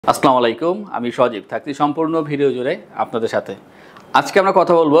আসসালামু আলাইকুম, আমি সজীব থাকছি সম্পূর্ণ ভিডিও জুড়ে আপনাদের সাথে। আজকে আমরা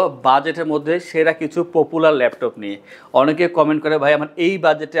কথা বলবো বাজেটের মধ্যে সেরা কিছু পপুলার ল্যাপটপ নিয়ে। অনেকে কমেন্ট করে, ভাই আমার এই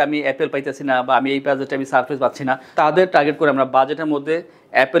বাজেটে আমি অ্যাপেল পাইতেছি না, বা আমি এই বাজেটে আমি সারফেস পাচ্ছি না। তাদের টার্গেট করে আমরা বাজেটের মধ্যে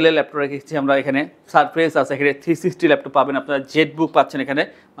অ্যাপেলের ল্যাপটপ রেখেছি। আমরা এখানে সারফেস আছে, এখানে 360 ল্যাপটপ পাবেন, আপনারা জেটবুক পাচ্ছেন এখানে।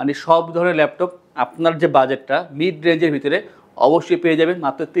 মানে সব ধরনের ল্যাপটপ আপনার যে বাজেটটা মিড রেঞ্জের ভিতরে অবশ্যই পেয়ে যাবেন।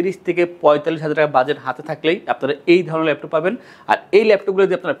 মাত্র 30 থেকে 45 হাজার টাকা বাজেট হাতে থাকলেই আপনারা এই ধরনের ল্যাপটপ পাবেন। আর এই ল্যাপটপগুলো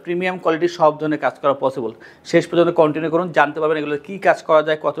দিয়ে আপনারা প্রিমিয়াম কোয়ালিটির সব ধরনের কাজ করা পসিবল। শেষ পর্যন্ত কন্টিনিউ করুন, জানতে পারবেন এগুলো কী কাজ করা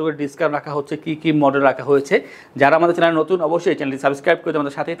যায়, কত করে ডিসকাউন্ট রাখা হচ্ছে, কী কী মডেল রাখা হয়েছে। যারা আমাদের চ্যানেল নতুন, অবশ্যই চ্যানেলটি সাবস্ক্রাইব করে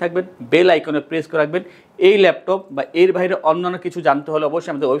আমাদের সাথেই থাকবেন, বেল আইকনে প্রেস করে রাখবেন। এই ল্যাপটপ বা এর বাইরে অন্যান্য কিছু জানতে হলে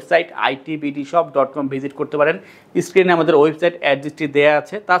অবশ্যই আমাদের ওয়েবসাইট itbdofficial.shop ভিজিট করতে পারেন। স্ক্রিনে আমাদের ওয়েবসাইট অ্যাড্রেসটি দেওয়া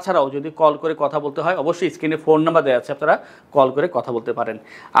আছে। তাছাড়াও যদি কল করে কথা বলতে হয়, অবশ্যই স্ক্রিনে ফোন নাম্বার দেওয়া আছে, আপনারা কল করে কথা বলতে পারেন।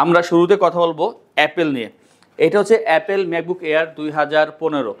 আমরা শুরুতে কথা বলবো অ্যাপেল নিয়ে। এটা হচ্ছে অ্যাপেল ম্যাকবুক এয়ার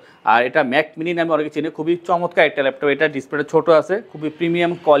 2015, আর এটা ম্যাক মিনি নামে অনেকে চিনে। খুবই চমৎকার একটা ল্যাপটপ। এটা ডিসপ্লেটা ছোট আছে, খুবই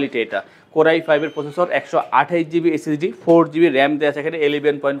প্রিমিয়াম কোয়ালিটি। এটা core i 5-এর processor, 128 GB SSD, 4 GB RAM দেওয়া আছে এখানে,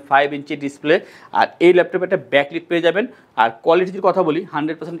 11.5 ইঞ্চি ডিসপ্লে। আর এই ল্যাপটপে একটা ব্যাকলিট পেয়ে যাবেন। আর কোয়ালিটির কথা বলি,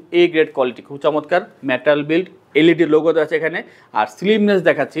 100% এ গ্রেড কোয়ালিটি, খুব চমৎকার। মেটাল বিল্ড, এলইডি লোগো দেওয়া আছে এখানে। আর স্লিমনেস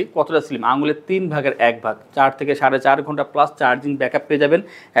দেখাচ্ছি কতটা স্লিম, আঙুলের 3 ভাগের 1 ভাগ। 4 থেকে 4.5 ঘন্টা প্লাস চার্জিং ব্যাকআপ পেয়ে যাবেন।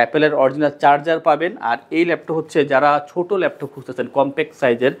 অ্যাপেলের অরিজিনাল চার্জার পাবেন। আর এই ল্যাপটপ হচ্ছে যারা ছোট ল্যাপটপ খুঁজতেছেন, কম্প্যাক্ট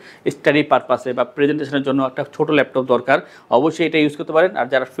সাইজের, স্টাডি পারপাসে বা প্রেজেন্টেশনের জন্য একটা ছোট ল্যাপটপ দরকার, অবশ্যই এটা ইউজ করতে পারেন। আর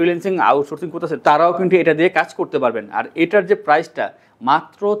যারা ফ্রিল্যান্সিং আউটসোর্সিং করতেছেন তারাও কিন্তু এটা দিয়ে কাজ করতে পারবেন। আর এটার যে প্রাইসটা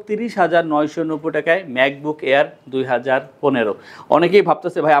মাত্র 30,990 টাকায় ম্যাকবুক এয়ার 2015। অনেকেই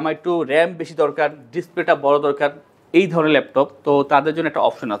ভাবতেছে, ভাই আমার একটু র্যাম বেশি দরকার, ডিসপ্লেটা বড় দরকার, এই ধরনের ল্যাপটপ। তো তাদের জন্য একটা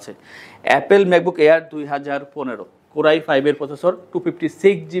অপশন আছে, Apple MacBook air 2015, core i 5-এর processor,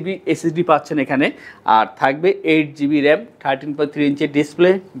 256 GB SSD পাচ্ছেন এখানে। আর থাকবে 8 GB RAM, 13.3 inch display,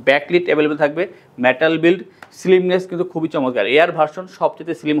 backlit available থাকবে, মেটাল বিল্ড, স্লিমনেস কিন্তু খুবই চমৎকার। এয়ার ভার্সন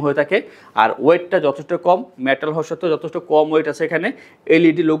সবচেয়ে স্লিম হয়ে থাকে। আর ওয়েটটা যথেষ্ট কম, মেটাল হওয়ার সত্ত্বেও যথেষ্ট কম ওয়েট আছে এখানে।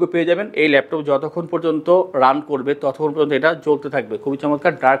 এলইডি লোগো পেয়ে যাবেন। এই ল্যাপটপ যতক্ষণ পর্যন্ত রান করবে ততক্ষণ পর্যন্ত এটা জ্বলতে থাকবে, খুবই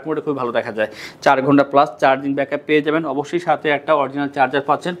চমৎকার। ডার্ক মোডে খুবই ভালো দেখা যায়। 4 ঘন্টা প্লাস চার্জিং ব্যাকআপ পেয়ে যাবেন। অবশ্যই সাথে একটা অরিজিনাল চার্জার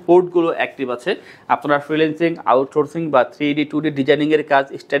পাচ্ছেন। পোর্টগুলো অ্যাক্টিভ আছে। আপনারা ফ্রিল্যান্সিং, আউটসোর্সিং বা 3D 2D ডিজাইনিংয়ের কাজ,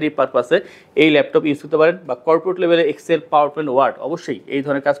 স্টাডি পারপাসে এই ল্যাপটপ ইউজ করতে পারেন। বা কর্পোরেট লেভেলে এক্সেল, পাওয়ার পয়েন্ট, ওয়ার্ড, অবশ্যই এই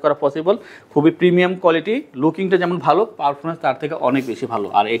ধরনের কাজ করা পসিবল। খুবই প্রিমিয়াম কোয়ালিটি, লুকিংটা যেমন ভালো, পারফরমেন্স তার থেকে অনেক বেশি ভালো।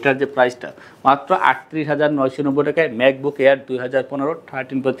 আর এটার যে প্রাইসটা মাত্র 38,990 টাকায় ম্যাকবুক এয়ার 2015,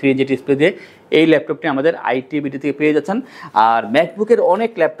 13.3 ইঞ্চি ডিসপ্লে দিয়ে এই ল্যাপটপটি আমাদের আইটিবিডি থেকে পেয়ে যাচ্ছেন। আর ম্যাকবুকের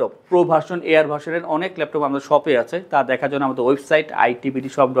অনেক ল্যাপটপ, প্রো ভার্সন, এয়ার ভার্সনের অনেক ল্যাপটপ আমাদের শপে আছে। তা দেখার জন্য আমাদের ওয়েবসাইট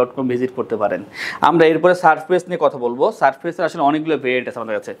itbdofficial.shop ভিজিট করতে পারেন। আমরা এরপরে সারফেস নিয়ে কথা বলবো। সারফেসের আসলে অনেকগুলো ভেরিয়েন্ট আছে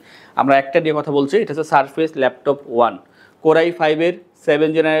আমাদের কাছে। আমরা একটা নিয়ে কথা বলছি, এটা হচ্ছে surface laptop 1, core i 5-এর 7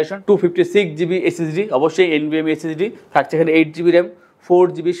 generation, 256 GB SSD, অবশ্যই এনভিএমই এসএসডি থাকছে এখানে, 8 GB RAM, 4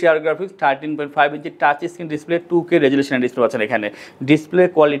 GB share graphics, 13.5 ইঞ্চি touch screen display, 2K রেজলিউশনের display আছেন এখানে। ডিসপ্লে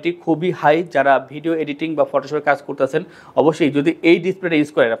কোয়ালিটি খুবই হাই। যারা ভিডিও এডিটিং বা ফটোশপে কাজ করতেছেন, অবশ্যই যদি এই ডিসপ্লেটা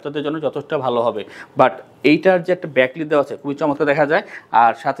ইউজ করেন আপনাদের জন্য যথেষ্ট ভালো হবে। বাট এইটার যে একটা ব্যাকলিট দেওয়া আছে খুবই চমৎকার দেখা যায়।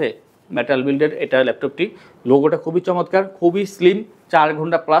 আর সাথে মেটাল বিল্ডের এটা ল্যাপটপটি, লোগোটা খুবই চমৎকার, খুবই স্লিম। 4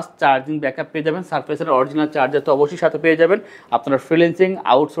 ঘন্টা প্লাস চার্জিং ব্যাকআপ পেয়ে যাবেন। সারফেসের অরিজিনাল চার্জার তো অবশ্যই সাথে পেয়ে যাবেন। আপনারা ফ্রিল্যান্সিং,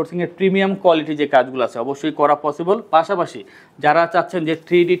 আউটসোর্সিংয়ের প্রিমিয়াম কোয়ালিটি যে কাজগুলো আছে অবশ্যই করা পসিবল। পাশাপাশি যারা চাচ্ছেন যে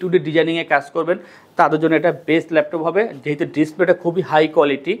 3D 2D ডিজাইনিংয়ে কাজ করবেন, তাদের জন্য এটা বেস্ট ল্যাপটপ হবে। যেহেতু ডিসপ্লেটা খুবই হাই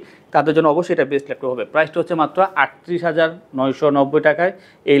কোয়ালিটি, তাদের জন্য অবশ্যই এটা বেস্ট ল্যাপটপ হবে। প্রাইসটা হচ্ছে মাত্র 38,990 টাকায়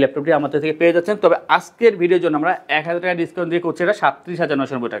এই ল্যাপটপটি আমাদের থেকে পেয়ে যাচ্ছেন। তবে আজকের ভিডিওর জন্য আমরা 1,000 টাকা ডিসকাউন্ট দিয়ে করছি, এটা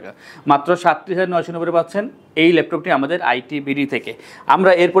 37,990 টাকা। মাত্র 37,990 পাচ্ছেন এই ল্যাপটপটি আমাদের আইটিবিডি থেকে।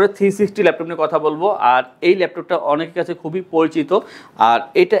 আমরা এরপরে 360 ল্যাপটপ নিয়ে কথা বলবো। আর এই ল্যাপটপটা অনেকের কাছে খুবই পরিচিত। আর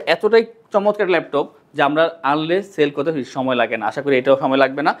এটা এতটাই চমৎকার ল্যাপটপ যে আমরা আনলে সেল করতে সময় লাগে না। আশা করি এটাও সময়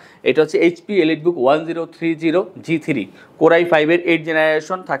লাগবে না। এটা হচ্ছে HP EliteBook 1030G3, core i 5-এর 8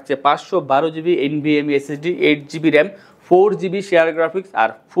 generation, থাকছে 512 GB NVMe SSD, 8 GB RAM, 4 GB share graphics, আর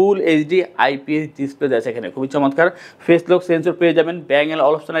ফুল এইচডি আইপিএস ডিসপ্লে আছে এখানে, খুবই চমৎকার। ফেস লক সেন্সর পেয়ে যাবেন, ব্যাং এন্ড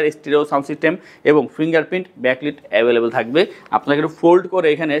অলপশনের স্টিরিও সাউন্ড সিস্টেম এবং ফিঙ্গারপ্রিন্ট ব্যাকলিট অ্যাভেলেবেল থাকবে। আপনারা একটু ফোল্ড করে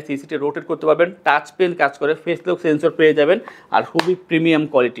এখানে সিসিটি রোটেট করতে পারবেন, টাচ পেন কাজ করে, ফেস লক সেন্সর পেয়ে যাবেন। আর খুবই প্রিমিয়াম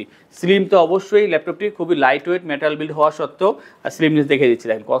কোয়ালিটি। স্লিম তো অবশ্যই, ল্যাপটপটি খুবই লাইট ওয়েট, মেটাল বিল্ড হওয়া সত্ত্বেও স্লিমনেস দেখে দিচ্ছি,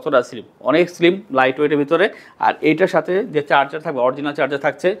 দেখেন কতটা স্লিম, অনেক স্লিম, লাইট ওয়েটের ভিতরে। আর এইটার সাথে যে চার্জার থাকবে, অরিজিনাল চার্জার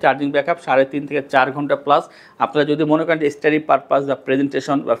থাকছে, চার্জিং ব্যাকআপ 3.5 থেকে 4 ঘন্টা প্লাস। আপনারা যদি মনে করেন স্টাডি পারপাস বা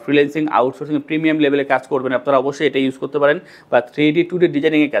প্রেজেন্টেশন বা ফ্রিল্যান্সিং, আউটসোর্সিং প্রিমিয়াম লেভেলে কাজ করবেন, আপনারা অবশ্যই এটা ইউজ করতে পারেন। বা 3D 2D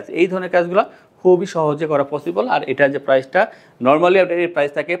ডিজাইনিংয়ের কাজ, এই ধরনের কাজগুলো খুবই সহজে করা পসিবল। আর এটার যে প্রাইসটা নর্মালি আপনার এর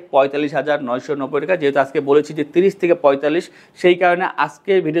প্রাইস থাকে 45,990 টাকা, যেহেতু আজকে বলেছি যে 30 থেকে 45, সেই কারণে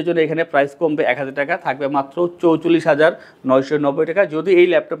আজকের ভিডিওর জন্য এখানে প্রাইস কমবে 1000 টাকা, থাকবে মাত্র 44,990 টাকা। যদি এই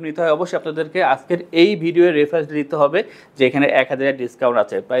ল্যাপটপ নিতে হয় অবশ্যই আপনাদেরকে আজকের এই ভিডিওর রেফারেন্স দিতে হবে যে এখানে 1000 ডিসকাউন্ট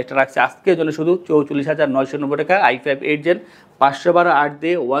আছে। প্রাইসটা রাখছে আজকের জন্য শুধু 44,990 টাকা। i5 8 জেন 512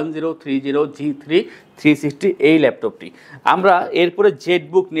 দিয়ে 1030G3 360 এই ল্যাপটপটি। আমরা এরপরে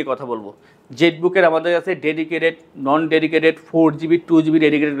জেটবুক নিয়ে কথা বলবো। জেটবুকের আমাদের কাছে ডেডিকেটেড, নন dedicated, 4GB 2GB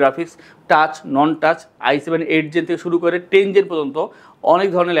dedicated graphics, touch, নন টাচ, i7 8 জেন থেকে শুরু করে 10 জেন পর্যন্ত অনেক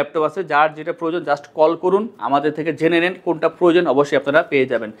ধরনের ল্যাপটপ আছে। যার যেটা প্রয়োজন জাস্ট কল করুন, আমাদের থেকে জেনে নেন কোনটা প্রয়োজন, অবশ্যই আপনারা পেয়ে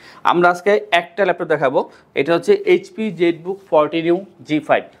যাবেন। আমরা আজকে একটা ল্যাপটপ দেখাবো, এটা হচ্ছে HP Jetbook 40 G5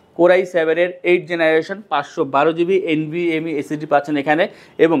 Core i7-এর 8 generation, 512GB NVMe SSD পাচ্ছেন এখানে,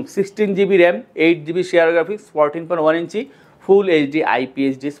 এবং 16GB RAM, 8GB share graphics, 14.1 inch full HD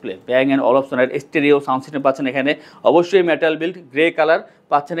IPS display, bang and অলপশনের stereo sound system পাচ্ছেন এখানে, অবশ্যই মেটাল বিল্ড, গ্রে কালার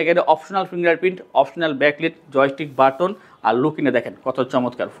পাচ্ছেন এখানে, optional fingerprint, optional backlit, joystick button, আর লুকিনে দেখেন কত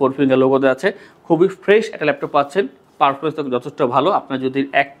চমৎকার 4 ফিঙ্গার লোগো দেওয়া আছে। খুবই ফ্রেশ একটা ল্যাপটপ পাচ্ছেন, পারফরমেন্স যথেষ্ট ভালো। আপনার যদি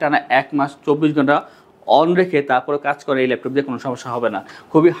একটানা 1 মাস 24 ঘন্টা অন রেখে তারপরে কাজ করে এই ল্যাপটপ দিয়ে কোনো সমস্যা হবে না।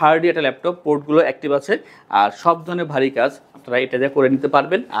 খুবই হার্ডি একটা ল্যাপটপ, পোর্টগুলো অ্যাক্টিভ আছে, আর সব ধরনের ভারী কাজ আপনারা এটা দিয়ে করে নিতে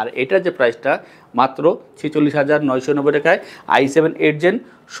পারবেন। আর এটার যে প্রাইসটা মাত্র 46,990 টাকায় i7 8 জেন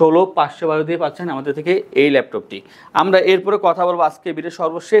 16512 দিয়ে পাচ্ছেন আমাদের থেকে এই ল্যাপটপটি। আমরা এরপরে কথা বলবো আজকে ভিডিওর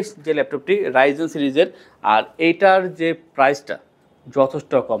সর্বশেষ যে ল্যাপটপটি রাইজেন সিরিজের, আর এইটার যে প্রাইসটা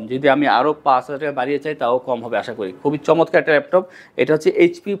যথেষ্ট কম, যদি আমি আরও 5,000 টাকা বাড়িয়ে চাই তাও কম হবে আশা করি। খুবই চমৎকার একটা ল্যাপটপ। এটা হচ্ছে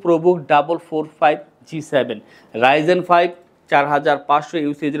HP ProBook 445 G7 Ryzen 5 4500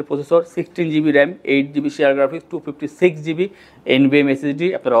 you সিরিজের processor, 16GB RAM, 8GB share graphics, 256GB NVMe SSD।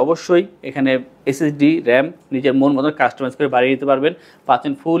 আপনারা অবশ্যই এখানে SSD র্যাম নিজের মন মতন কাস্টমাইজ করে বাড়িয়ে দিতে পারবেন।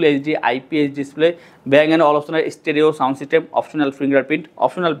 পাচ্ছেন full HD IPS display, bang and অলপশনের stereo sound system, optional fingerprint,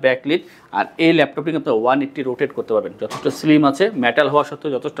 optional backlit. আর এই ল্যাপটপটি কিন্তু 180 রোটেট করতে পারবেন, যথেষ্ট স্লিম আছে, মেটাল হওয়া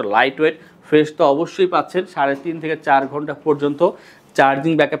সত্ত্বেও যথেষ্ট লাইট ওয়েট। ফ্রেশ তো অবশ্যই পাচ্ছেন, 3.5 থেকে 4 ঘন্টা পর্যন্ত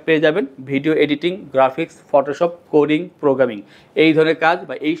চার্জিং ব্যাকআপ পেয়ে যাবেন। Video editing, graphics, Photoshop, coding, programming এই ধরনের কাজ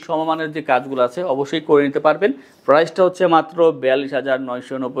বা এই সমমানের যে কাজগুলো আছে অবশ্যই করে নিতে পারবেন। প্রাইসটা হচ্ছে মাত্র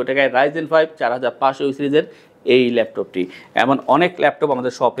 42,990 টাকায় Ryzen 5 4500 ইউ সিরিজের এই ল্যাপটপটি। এমন অনেক ল্যাপটপ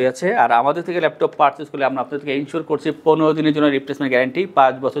আমাদের শপে আছে, আর আমাদের থেকে ল্যাপটপ পারচেস করলে আমরা আপনাদের থেকে ইনশিওর করছি 15 দিনের জন্য রিপ্লেসমেন্ট গ্যারান্টি,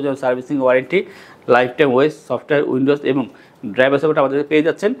 5 বছরের জন্য সার্ভিসিং ওয়ারেন্টি, লাইফ টাইম ওয়েস, সফটওয়্যার, উইন্ডোজ এবং ড্রাইভার সাপোর্ট আমাদের পেয়ে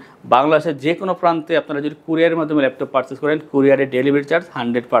যাচ্ছেন। বাংলাদেশের যে কোনো প্রান্তে আপনারা যদি কুরিয়ারের মাধ্যমে ল্যাপটপ পারচেস করেন, কুরিয়ারের ডেলিভারি চার্জ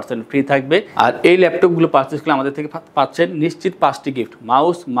 100% ফ্রি থাকবে। আর এই ল্যাপটপগুলো পারচেস করলে আমাদের থেকে পাচ্ছেন নিশ্চিত 5টি gift,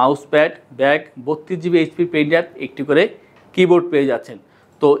 mouse pad, bag, 32GB HP printer, একটি করে কিবোর্ড পেয়ে যাচ্ছেন।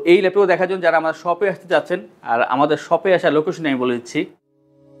 তো এই ল্যাপটপ দেখার জন্য যারা আমাদের শপে আসতে যাচ্ছেন, আর আমাদের শপে আসার লোকেশন আমি বলে দিচ্ছি।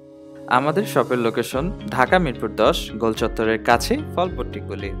 আমাদের শপের লোকেশন ঢাকা মিরপুর 10 গোল চত্বরের কাছে ফলপট্টি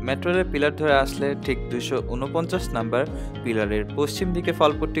গলি। মেট্রো রেল পিলার ধরে আসলে ঠিক 249 নাম্বার পিলারের পশ্চিম দিকে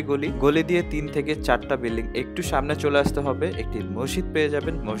ফলপট্টি গলি। গলি দিয়ে 3 থেকে 4টা বিল্ডিং একটু সামনে চলে আসতে হবে, একটি মসজিদ পেয়ে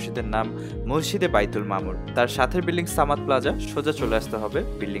যাবেন, মসজিদের নাম মসজিদে বাইতুল মামুর। তার সাথের বিল্ডিং সামাদ প্লাজা, সোজা চলে আসতে হবে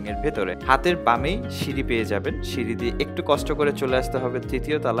বিল্ডিং এর ভেতরে। হাতের বামেই সিঁড়ি পেয়ে যাবেন, সিঁড়ি দিয়ে একটু কষ্ট করে চলে আসতে হবে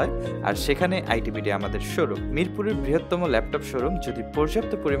 3য় তলায়, আর সেখানে আইটিবিডি আমাদের শোরুম। মিরপুরের বৃহত্তম ল্যাপটপ শোরুম। যদি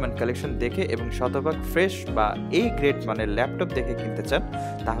পর্যাপ্ত পরিমাণ কালেকশন দেখে এবং শতভাগ ফ্রেশ বা এই গ্রেড মানের ল্যাপটপ দেখে কিনতে চান,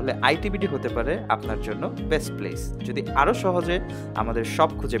 তাহলে আইটিবিডি হতে পারে আপনার জন্য বেস্ট প্লেস। যদি আরো সহজে আমাদের শপ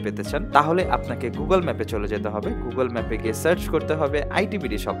খুঁজে পেতে চান, তাহলে আপনাকে গুগল ম্যাপে চলে যেতে হবে। গুগল ম্যাপে গিয়ে সার্চ করতে হবে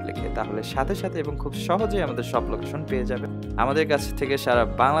আইটিবিডি শপ লিখে, তাহলে সাথে সাথে এবং খুব সহজেই আমাদের শপ লোকেশন পেয়ে যাবেন। আমাদের কাছ থেকে সারা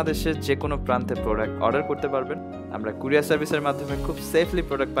বাংলাদেশের যে কোনো প্রান্তে প্রোডাক্ট অর্ডার করতে পারবেন। আমরা কুরিয়ার সার্ভিসের মাধ্যমে খুব সেফলি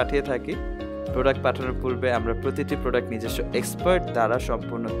প্রোডাক্ট পাঠিয়ে থাকি। প্রোডাক্ট পাঠানোর পূর্বে আমরা প্রতিটি প্রোডাক্ট নিজস্ব এক্সপার্ট দ্বারা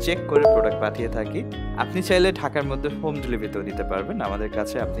সম্পূর্ণ চেক করে প্রোডাক্ট পাঠিয়ে থাকি। আপনি চাইলে ঢাকার মধ্যে হোম ডেলিভারিতেও দিতে পারবেন। আমাদের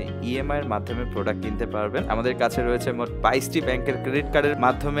কাছে আপনি ইএমআই এর মাধ্যমে প্রোডাক্ট কিনতে পারবেন। আমাদের কাছে রয়েছে মোট 22টি ব্যাংকের ক্রেডিট কার্ডের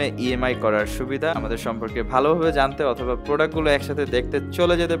মাধ্যমে ইএমআই করার সুবিধা। আমাদের সম্পর্কে ভালোভাবে জানতে অথবা প্রোডাক্টগুলো একসাথে দেখতে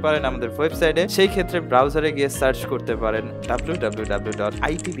চলে যেতে পারেন আমাদের ওয়েবসাইটে। সেই ক্ষেত্রে ব্রাউজারে গিয়ে সার্চ করতে পারেন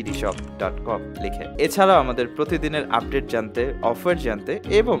www.itbdofficial.shop লিখে। এছাড়াও আমাদের প্রতিদিনের আপডেট জানতে, অফার জানতে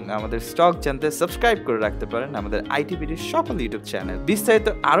এবং আমাদের স্টক জানতে সাবস্ক্রাইব করে রাখতে পারেন আমাদের আইটিবিডির সকল ইউটিউব চ্যানেল। বিস্তারিত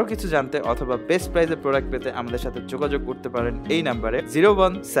আরো কিছু জানতে অথবা বেস্ট প্রাইসে প্রোডাক্ট পেতে আমাদের সাথে যোগাযোগ করতে পারেন এই নাম্বারে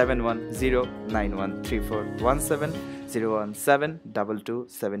 01710913417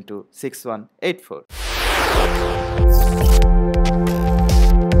 01722726184।